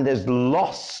hand has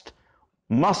lost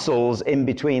muscles in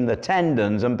between the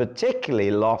tendons, and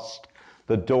particularly lost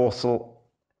the dorsal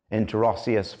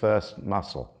interosseous first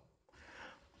muscle.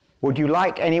 Would you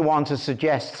like anyone to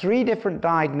suggest three different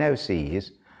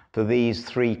diagnoses for these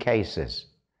three cases?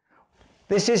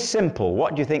 This is simple.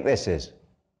 What do you think this is?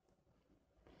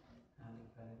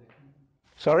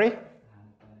 Sorry?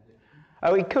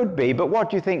 Oh, it could be, but what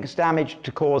do you think's damaged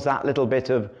to cause that little bit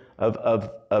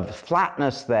of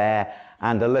flatness there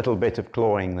and a little bit of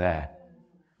clawing there?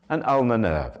 An ulnar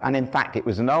nerve. And in fact, it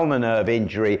was an ulnar nerve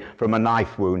injury from a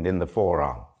knife wound in the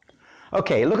forearm.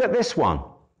 Okay, look at this one.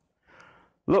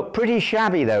 Look pretty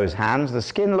shabby, those hands. The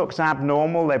skin looks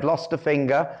abnormal. They've lost a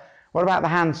finger. What about the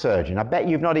hand surgeon? I bet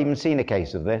you've not even seen a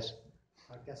case of this.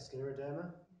 I guess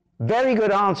scleroderma? Very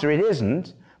good answer, it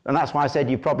isn't. And that's why I said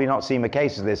you've probably not seen a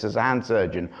case of this as a hand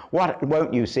surgeon. What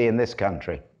won't you see in this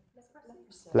country?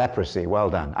 Leprosy, well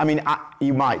done. I mean,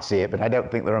 you might see it, but I don't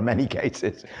think there are many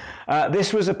cases.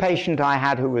 This was a patient I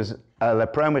had who was a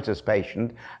lepromatous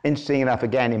patient, interesting enough,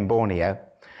 again in Borneo.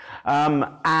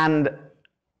 And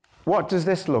what does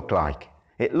this look like?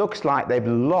 It looks like they've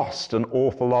lost an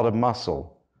awful lot of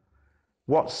muscle.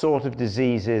 What sort of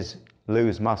diseases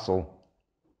lose muscle?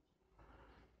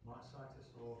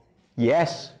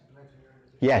 Yes.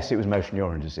 Yes, it was motor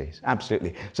neuron disease,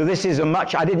 absolutely. So this is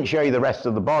I didn't show you the rest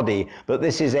of the body, but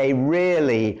this is a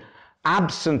really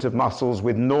absent of muscles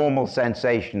with normal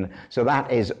sensation. So that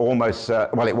is almost,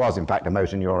 well, it was in fact a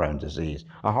motor neuron disease.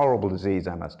 A horrible disease,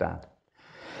 I must add.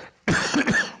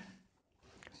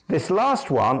 This last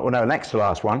one, or no, next to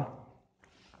last one,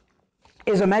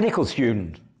 is a medical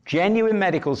student. Genuine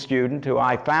medical student who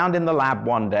I found in the lab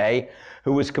one day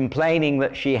who was complaining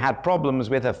that she had problems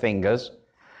with her fingers.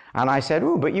 And I said,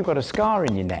 oh, but you've got a scar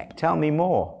in your neck. Tell me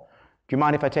more. Do you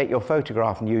mind if I take your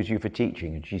photograph and use you for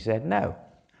teaching? And she said, no.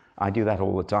 I do that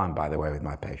all the time, by the way, with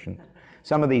my patients.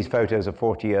 Some of these photos are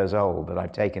 40 years old that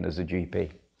I've taken as a GP.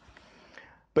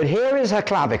 But here is her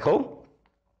clavicle.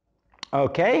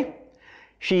 Okay.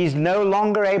 She's no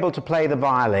longer able to play the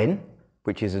violin,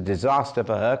 which is a disaster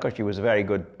for her because she was a very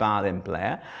good violin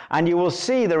player. And you will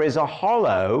see there is a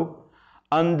hollow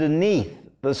underneath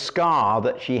the scar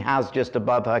that she has just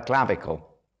above her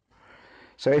clavicle.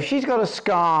 So if she's got a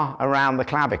scar around the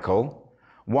clavicle,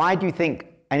 why do you think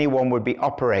anyone would be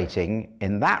operating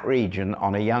in that region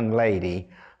on a young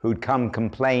lady who'd come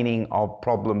complaining of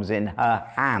problems in her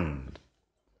hand?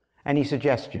 Any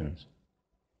suggestions?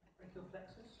 Brachial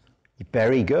plexus?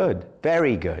 Very good,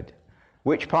 very good.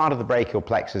 Which part of the brachial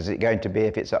plexus is it going to be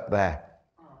if it's up there?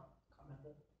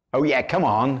 Oh yeah, come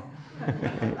on.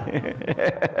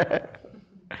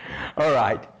 All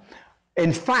right.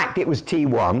 In fact, it was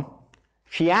T1.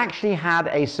 She actually had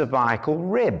a cervical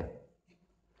rib.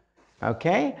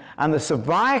 Okay? And the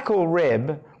cervical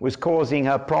rib was causing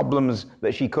her problems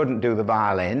that she couldn't do the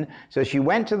violin. So she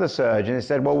went to the surgeon and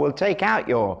said, well, we'll take out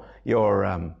your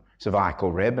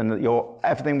cervical rib and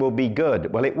everything will be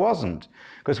good. Well, it wasn't.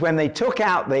 Because when they took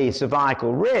out the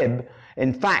cervical rib,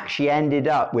 in fact, she ended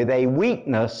up with a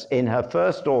weakness in her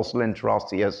first dorsal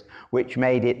interosseous, which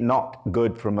made it not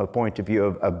good from a point of view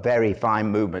of very fine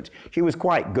movement. She was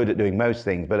quite good at doing most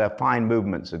things, but her fine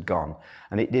movements had gone,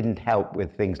 and it didn't help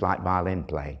with things like violin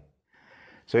playing.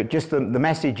 So the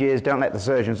message is, don't let the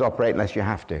surgeons operate unless you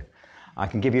have to. I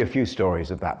can give you a few stories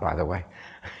of that, by the way.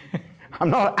 I'm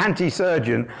not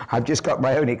anti-surgeon, I've just got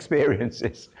my own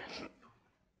experiences.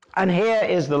 And here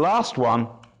is the last one.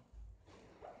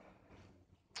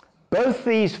 Both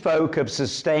these folk have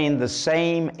sustained the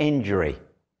same injury.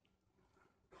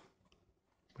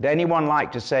 Would anyone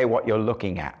like to say what you're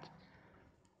looking at?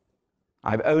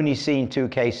 I've only seen 2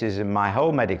 cases in my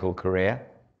whole medical career,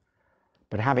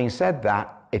 but having said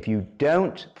that, if you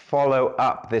don't follow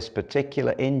up this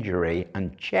particular injury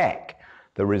and check,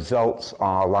 the results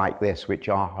are like this, which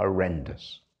are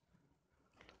horrendous.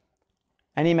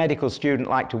 Any medical student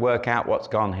like to work out what's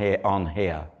gone on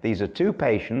here? These are 2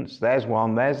 patients, there's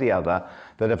one, there's the other,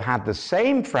 that have had the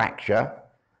same fracture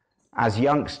as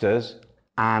youngsters,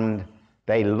 and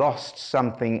they lost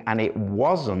something, and it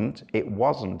wasn't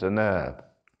a nerve.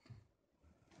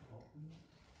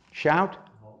 Shout?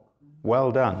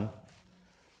 Well done.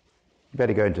 You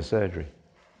better go into surgery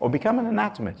or become an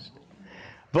anatomist.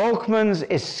 Volkmann's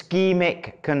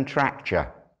ischemic contracture.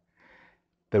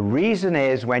 The reason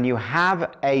is when you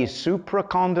have a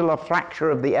supracondylar fracture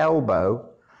of the elbow,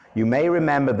 you may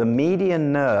remember the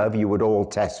median nerve you would all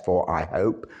test for, I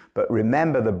hope, but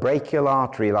remember the brachial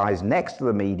artery lies next to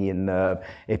the median nerve.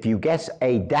 If you get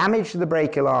a damage to the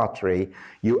brachial artery,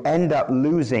 you end up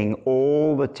losing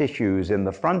all the tissues in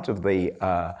the front of the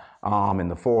arm, in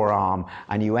the forearm,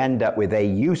 and you end up with a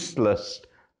useless,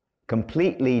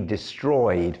 completely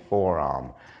destroyed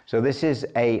forearm. So this is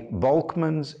a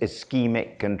Volkmann's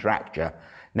ischemic contracture,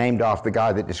 named after the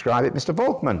guy that described it, Mr.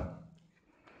 Volkmann.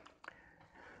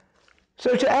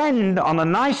 So to end on a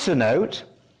nicer note,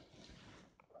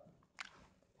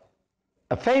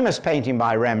 a famous painting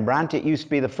by Rembrandt, it used to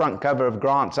be the front cover of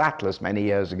Grant's Atlas many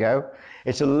years ago.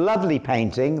 It's a lovely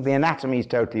painting. The anatomy is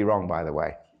totally wrong, by the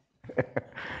way.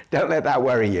 Don't let that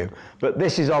worry you. But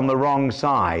this is on the wrong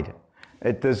side.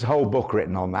 There's a whole book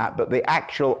written on that, but the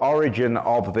actual origin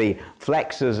of the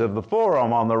flexors of the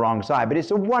forearm on the wrong side. But it's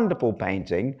a wonderful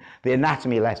painting, the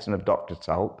anatomy lesson of Dr.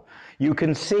 Tulp. You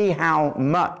can see how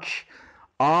much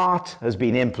art has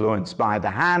been influenced by the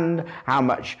hand, how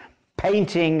much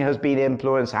painting has been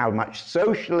influenced, how much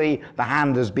socially the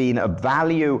hand has been of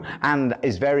value and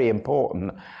is very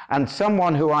important. And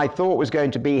someone who I thought was going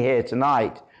to be here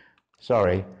tonight,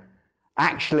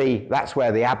 actually, that's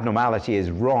where the abnormality is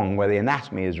wrong, where the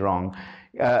anatomy is wrong,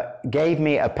 gave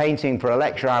me a painting for a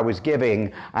lecture I was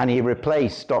giving, and he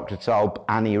replaced Dr. Tulp,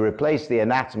 and he replaced the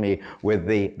anatomy with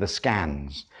the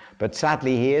scans. But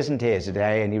sadly, he isn't here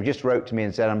today, and he just wrote to me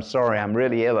and said, I'm sorry, I'm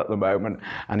really ill at the moment,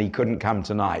 and he couldn't come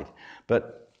tonight.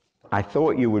 But I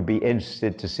thought you would be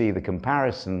interested to see the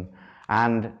comparison.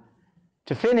 And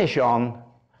to finish on,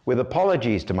 with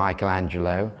apologies to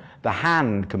Michelangelo, the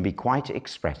hand can be quite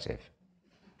expressive.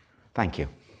 Thank you.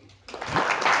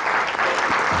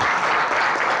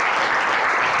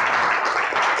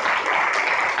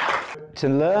 To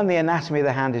learn the anatomy of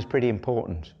the hand is pretty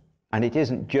important. And it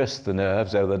isn't just the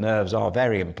nerves, though the nerves are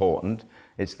very important.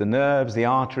 It's the nerves, the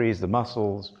arteries, the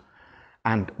muscles,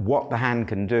 and what the hand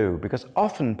can do. Because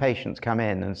often patients come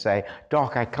in and say,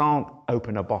 Doc, I can't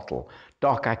open a bottle.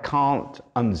 Doc, I can't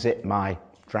unzip my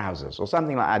trousers, or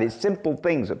something like that. It's simple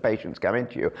things that patients come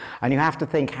into you, and you have to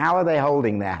think, how are they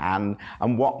holding their hand,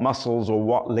 and what muscles or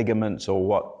what ligaments or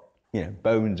what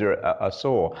bones are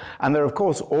sore. And there are, of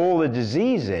course, all the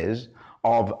diseases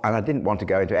of, and I didn't want to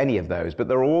go into any of those, but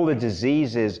there are all the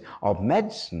diseases of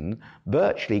medicine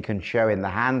virtually can show in the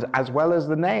hands as well as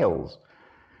the nails.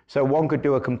 So one could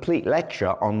do a complete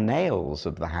lecture on nails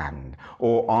of the hand,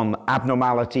 or on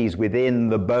abnormalities within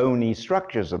the bony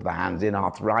structures of the hands, in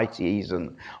arthritis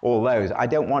and all those. I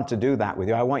don't want to do that with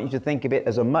you. I want you to think of it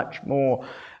as a much more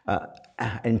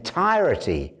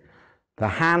entirety. The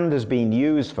hand has been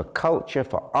used for culture,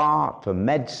 for art, for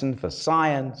medicine, for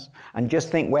science, and just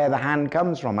think where the hand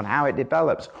comes from and how it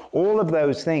develops. All of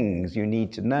those things you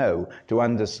need to know to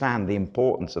understand the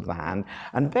importance of the hand.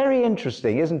 And very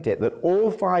interesting, isn't it, that all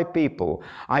 5 people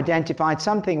identified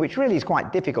something which really is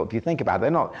quite difficult if you think about it.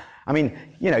 They're not, I mean,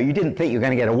 you didn't think you were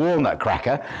going to get a walnut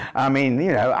cracker. I mean,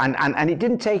 and it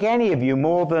didn't take any of you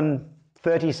more than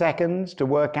 30 seconds to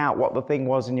work out what the thing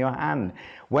was in your hand.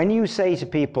 When you say to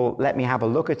people, let me have a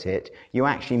look at it, you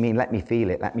actually mean let me feel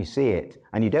it, let me see it.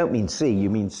 And you don't mean see, you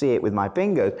mean see it with my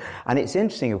fingers. And it's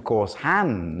interesting, of course,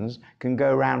 hands can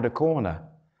go around a corner.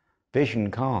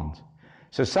 Vision can't.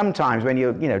 So sometimes when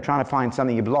you're trying to find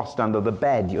something you've lost under the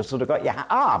bed, you've sort of got,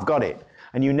 I've got it.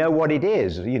 And you know what it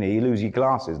is. You lose your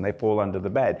glasses and they fall under the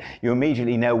bed. You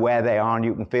immediately know where they are and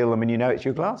you can feel them and you know it's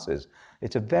your glasses.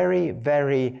 It's a very,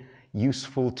 very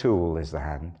useful tool, is the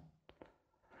hand.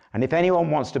 And if anyone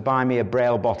wants to buy me a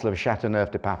Braille bottle of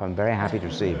Chateauneuf de Pape, I'm very happy to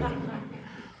receive it.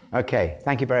 Okay,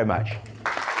 thank you very much.